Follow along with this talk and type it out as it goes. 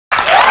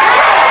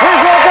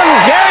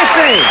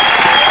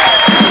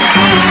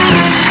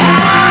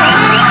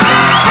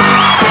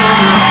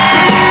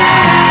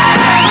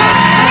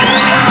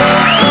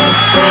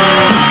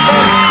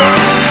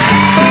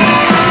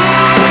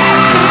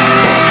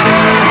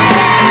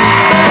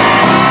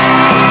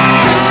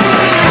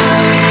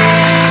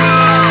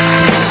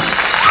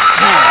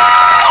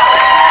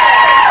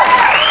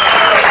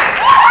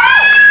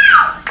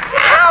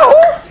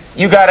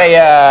you got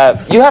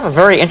you have a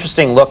very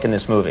interesting look in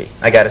this movie,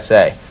 I got to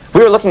say.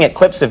 We were looking at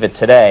clips of it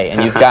today,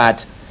 and you've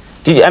got,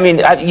 you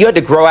had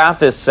to grow out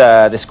this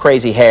this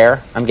crazy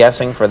hair, I'm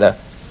guessing, for the...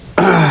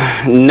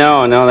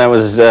 No, that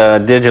was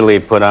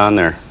digitally put on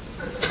there.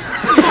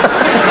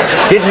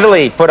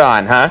 Digitally put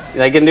on, huh?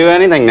 They can do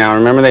anything now.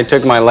 Remember they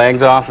took my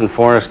legs off in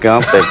Forrest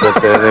Gump? They put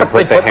the, they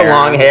put the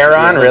long hair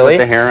on, really?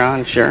 They put the hair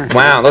on, sure.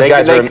 Wow, those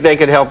guys are... They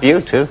could help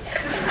you, too.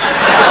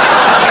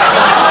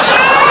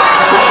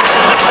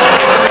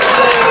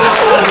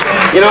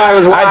 You know,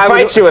 I'd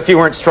fight you if you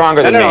weren't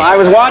stronger than me. No, I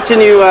was watching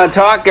you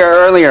talk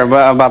earlier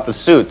about the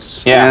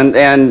suits. Yeah.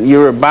 And you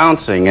were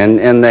bouncing,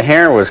 and the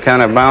hair was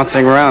kind of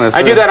bouncing around.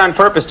 I do that on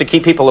purpose to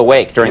keep people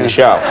awake during the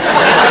show.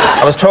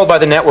 I was told by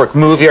the network,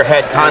 move your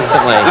head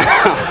constantly.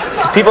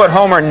 Because people at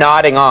home are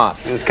nodding off.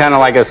 It's kind of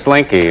like a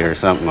slinky or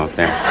something up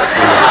there.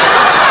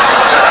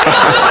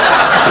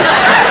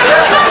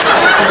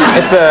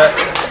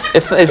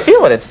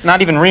 Feel it. It's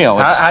not even real.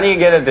 How do you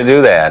get it to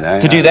do that?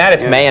 To do that,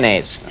 it's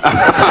mayonnaise.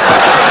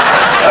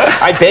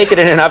 I bake it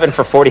in an oven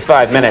for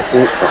 45 minutes.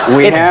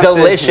 It's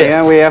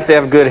delicious. We have to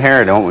have good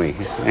hair, don't we?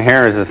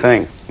 Hair is the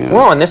thing. You know.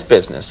 Well, in this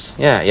business,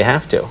 yeah, you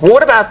have to. Well,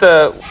 what about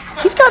the...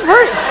 He's got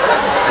very...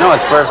 No,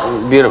 it's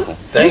perfect. Beautiful.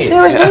 His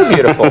hair is very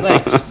beautiful.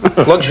 Thanks.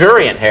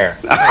 Luxuriant hair.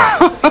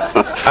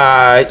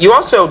 You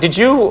also... Did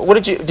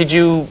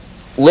you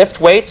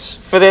lift weights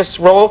for this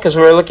role? Because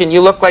we were looking...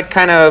 You look like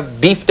kind of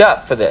beefed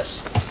up for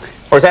this.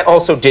 Or is that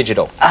also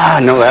digital?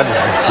 No,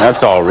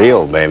 that's all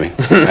real, baby.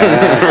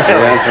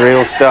 That's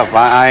real stuff.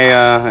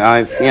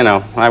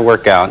 I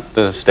work out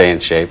to stay in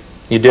shape.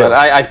 You do? But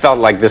I felt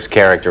like this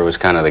character was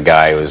kind of the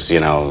guy who was,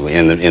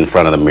 in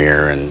front of the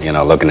mirror and,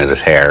 looking at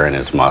his hair and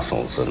his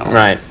muscles and all.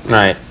 Right.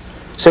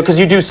 So, because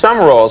you do some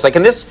roles, like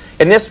in this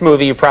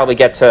movie, you probably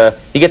get to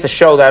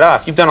show that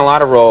off. You've done a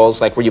lot of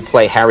roles, like where you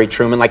play Harry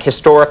Truman, like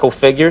historical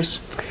figures.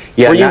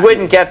 Yeah, where you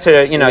wouldn't get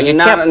to,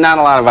 not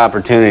a lot of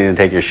opportunity to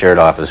take your shirt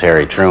off as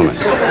Harry Truman.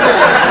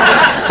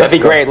 That'd be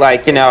great,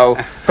 like,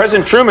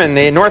 President Truman,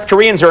 the North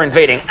Koreans are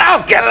invading.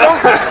 I'll get them!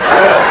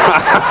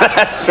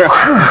 That's true.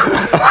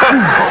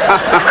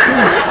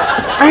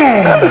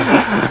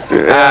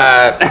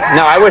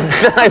 No, I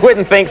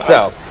wouldn't think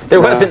so.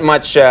 There wasn't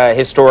much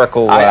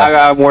historical...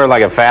 I wore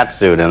like a fat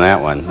suit in that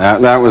one.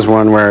 That was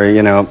one where,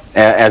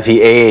 as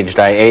he aged,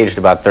 I aged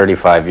about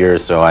 35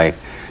 years, so I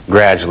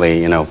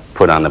gradually,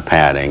 put on the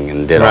padding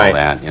and did all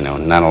that.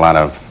 Not a lot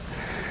of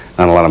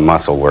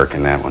muscle work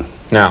in that one.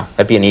 No,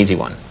 that'd be an easy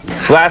one.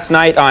 Last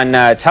night on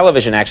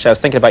television, actually, I was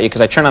thinking about you because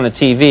I turned on the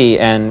TV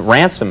and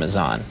Ransom is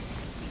on.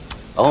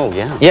 Oh,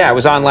 yeah. Yeah, it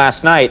was on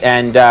last night,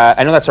 and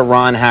I know that's a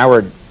Ron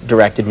Howard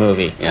directed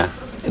movie. Yeah.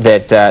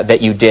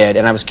 That you did,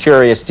 and I was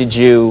curious, did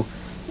you,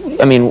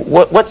 I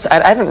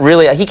haven't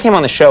really, he came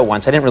on the show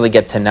once, I didn't really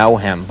get to know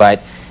him,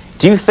 but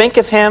do you think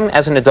of him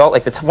as an adult?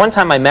 Like one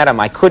time I met him,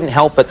 I couldn't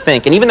help but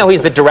think, and even though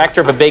he's the director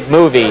of a big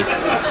movie,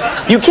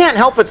 you can't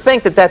help but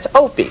think that that's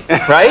Opie,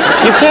 right?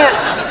 You can't.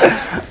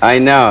 I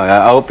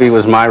know. Opie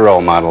was my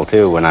role model,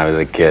 too, when I was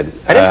a kid.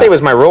 I didn't say he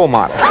was my role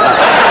model. All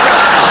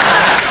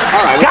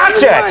right,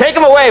 gotcha! Take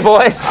him away,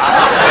 boys!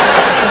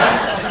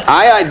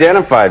 I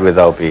identified with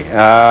Opie.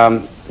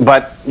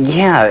 But,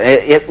 yeah,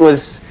 it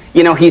was,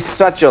 he's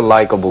such a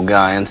likable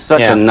guy and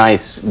such a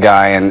nice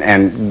guy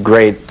and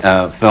great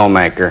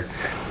filmmaker.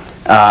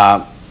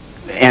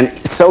 And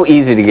so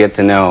easy to get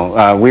to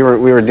know. We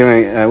were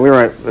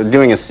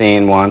doing a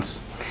scene once,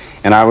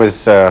 and I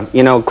was,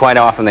 quite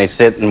often they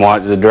sit and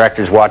watch, the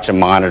directors watch a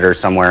monitor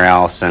somewhere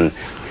else, and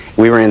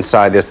we were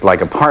inside this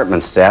like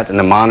apartment set, and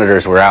the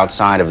monitors were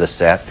outside of the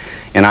set,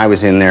 and I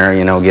was in there,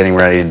 getting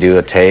ready to do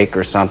a take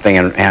or something,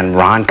 and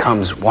Ron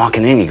comes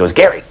walking in. He goes,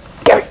 Gary,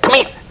 come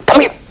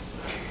here.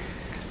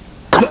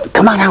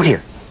 Come on out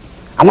here.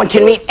 I want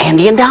you to meet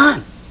Andy and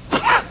Don.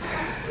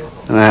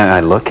 And I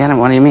look at him,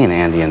 what do you mean,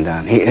 Andy and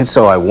Don? And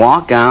so I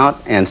walk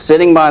out, and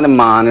sitting by the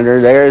monitor,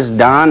 there's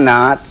Don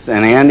Knotts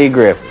and Andy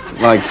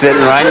Griffith, like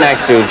sitting right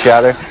next to each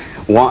other,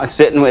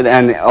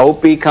 and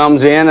Opie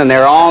comes in, and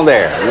they're all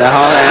there. And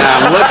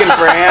I'm looking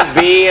for Aunt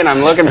Bee, and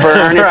I'm looking for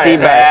Ernest T.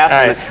 Bass,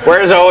 and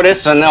where's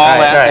Otis, and all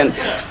that.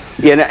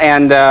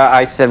 And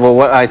I said,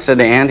 I said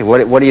to Andy,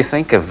 what do you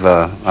think of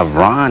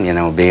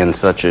Ron, being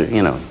such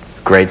a,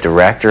 great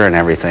director and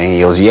everything?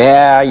 He goes,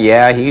 yeah,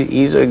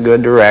 he's a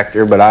good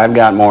director, but I've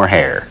got more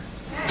hair.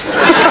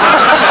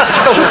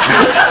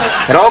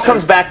 It all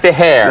comes back to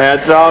hair.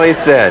 That's all he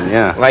said,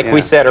 yeah. Like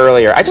we said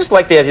earlier. I just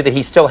like the idea that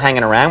he's still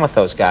hanging around with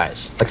those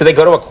guys. Like, do they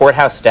go to a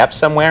courthouse steps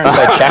somewhere and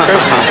play checkers?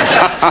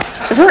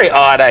 It's a very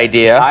odd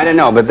idea. I don't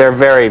know, but they're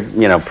very,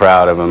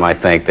 proud of him. I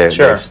think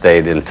they've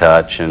stayed in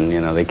touch, and,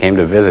 they came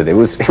to visit. It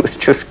was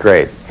just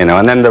great, and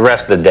then the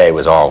rest of the day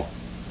was all,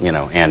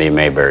 Andy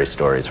Mayberry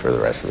stories for the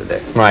rest of the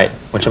day. Right,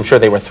 which I'm sure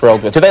they were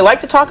thrilled with. Do they like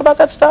to talk about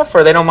that stuff,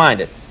 or they don't mind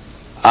it?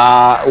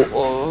 I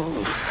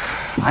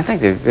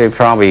think they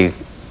probably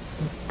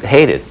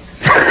hate it.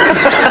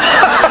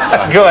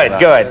 Good.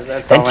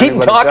 And keep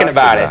talking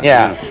about it,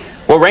 yeah.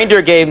 Well,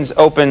 Reindeer Games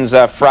opens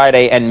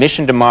Friday, and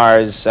Mission to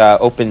Mars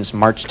opens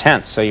March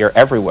 10th, so you're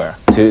everywhere.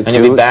 And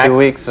you'll be back? 2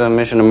 weeks,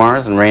 Mission to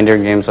Mars, and Reindeer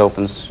Games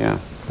opens, yeah.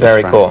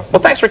 Very cool.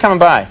 Well, thanks for coming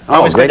by.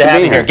 Always good to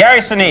have you here.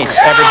 Gary Sinise,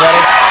 everybody.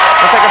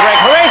 We'll take a break.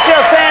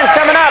 Horatio Sands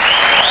coming up.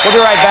 We'll be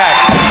right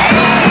back.